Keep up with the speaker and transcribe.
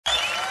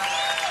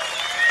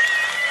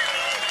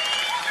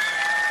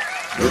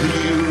Another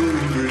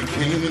year it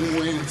came and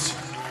went,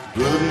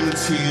 blood and the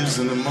tears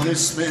and the money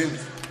spent.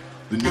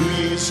 The New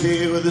Year's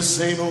here with the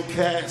same old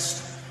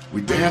cast.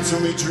 We dance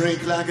and we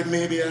drink like it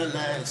may be our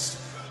last.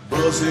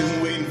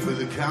 Buzzing, waiting for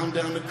the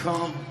countdown to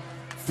come.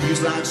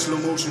 Feels like slow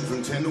motion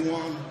from 10 to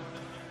 1.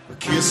 A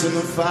kiss and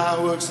the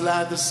fireworks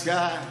light the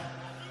sky.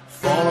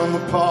 Falling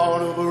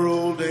apart over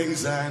old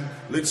anxiety.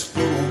 Let's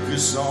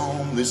focus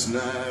on this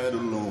night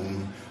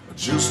alone. I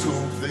just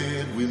hope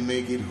that we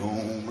make it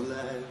home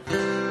alive.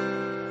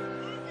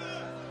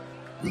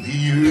 With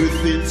the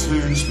earth it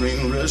turns,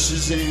 spring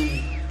rushes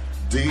in.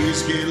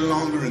 Days get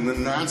longer and the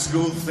nights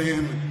go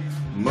thin.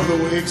 Mother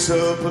wakes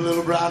up a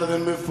little brighter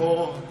than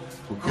before.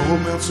 The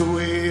cold melts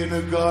away and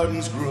the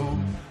gardens grow.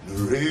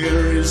 The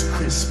air is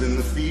crisp and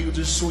the fields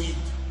are sweet.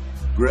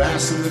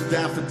 Grass and the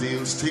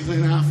daffodils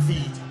tickling our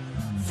feet.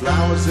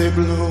 Flowers they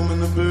bloom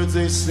and the birds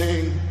they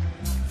sing.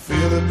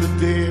 Fill up the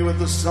day with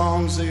the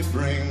songs they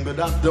bring. But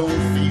I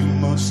don't feel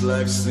much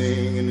like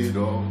singing it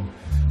all.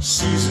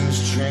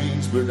 Seasons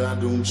change but I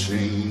don't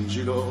change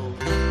it all.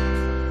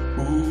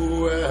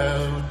 Ooh,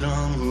 I've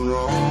done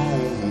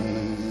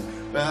wrong,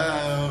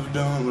 I've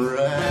done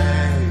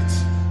right.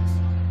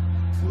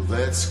 Well,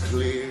 that's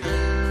clear.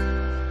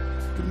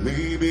 But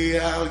maybe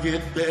I'll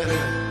get better.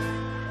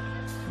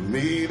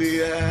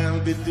 Maybe I'll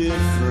be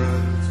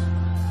different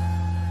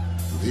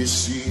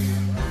this year.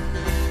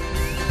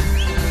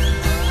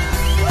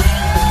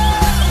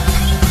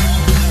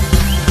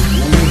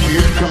 Ooh,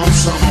 here comes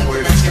summer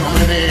when it's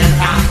coming in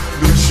hot.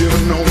 You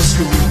should know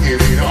school,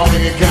 give it all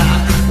you got.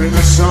 When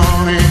the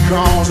sun ain't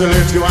comes,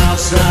 let's go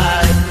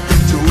outside.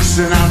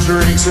 Toasting our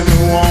drinks in the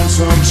warm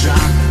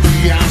sunshine.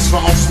 The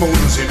asphalt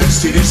smolders in the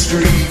city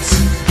streets.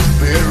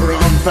 Better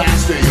run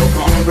faster, you're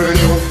gonna burn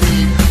your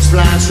feet.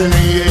 Splash in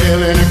the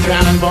air in a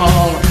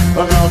cannonball.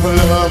 Enough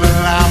love and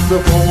laughter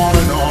for one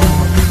and all.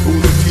 Oh,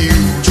 the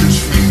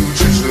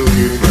future's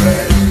looking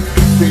bright.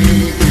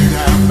 Thinking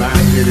I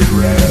might get it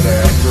right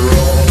after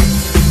all.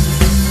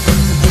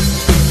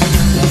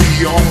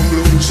 The autumn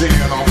blows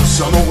in on the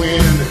summer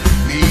wind.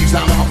 Leaves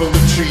down off of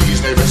the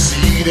trees, never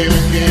see them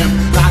again.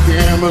 Like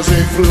embers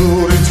they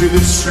float into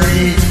the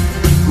street.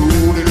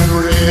 Golden and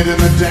red and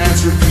the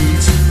dance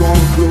repeats.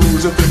 Gonna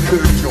close up the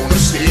curtains, gonna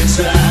stay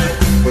inside.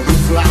 But no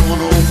flower,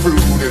 no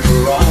fruit, and the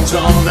lawns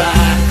all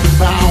die.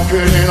 How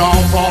could it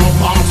all fall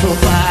apart so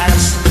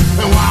fast?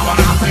 And why would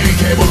I think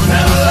it would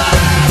never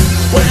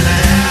last? When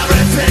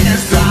everything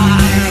is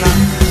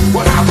dying,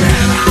 well, how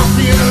can I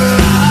feel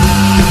alive?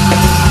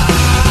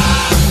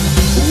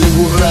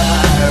 Ooh,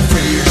 life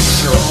is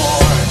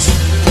short,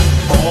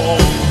 all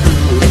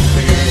good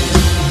things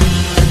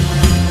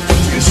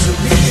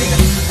disappear.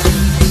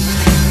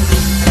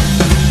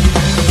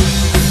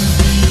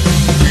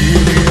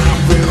 Maybe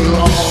I've been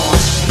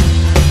lost,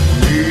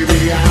 maybe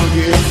I'll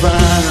get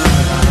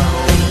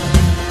found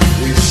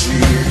this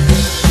year.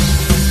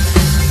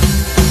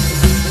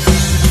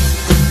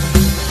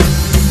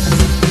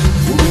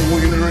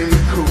 Winter and the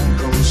cold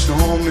come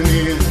storming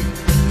in.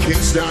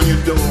 Kicks down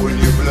your door and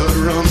your blood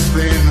runs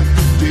thin.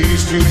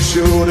 Days too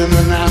short and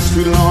the nights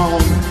too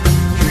long.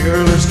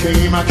 Carolers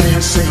came, I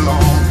can't sing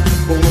along.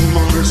 Oh, the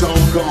mother's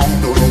all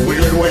gone, don't know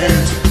where it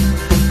went.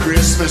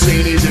 Christmas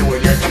ain't easy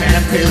when you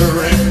can't pay the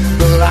rent.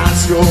 The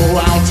lights go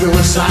out to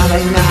a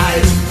silent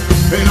night,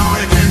 and all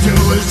you can do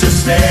is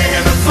just stay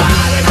in the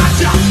fight. And I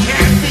just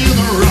can't feel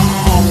the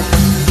wrong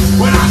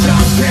when I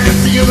just can't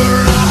feel the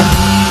right.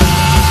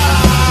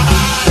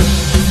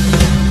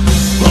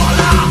 Well,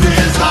 life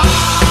is hard.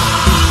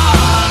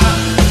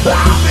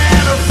 I'm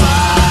never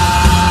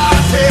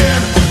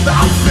fighting the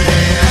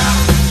fear.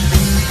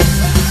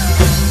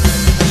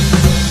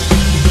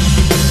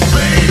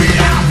 Baby,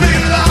 I've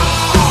been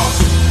lost.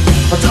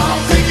 I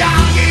don't think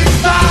I'll get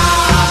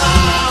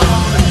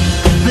found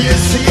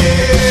this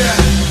year.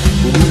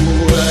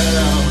 Ooh,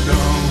 I've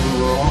done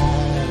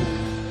wrong,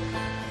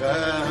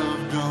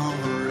 I've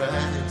done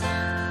right.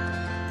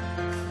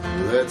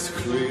 That's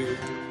clear.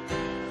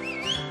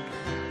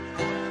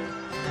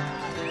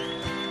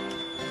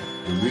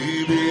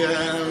 Maybe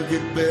I'll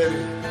get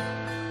better.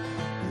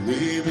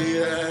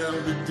 Maybe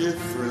I'll be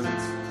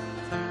different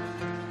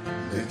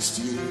next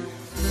year.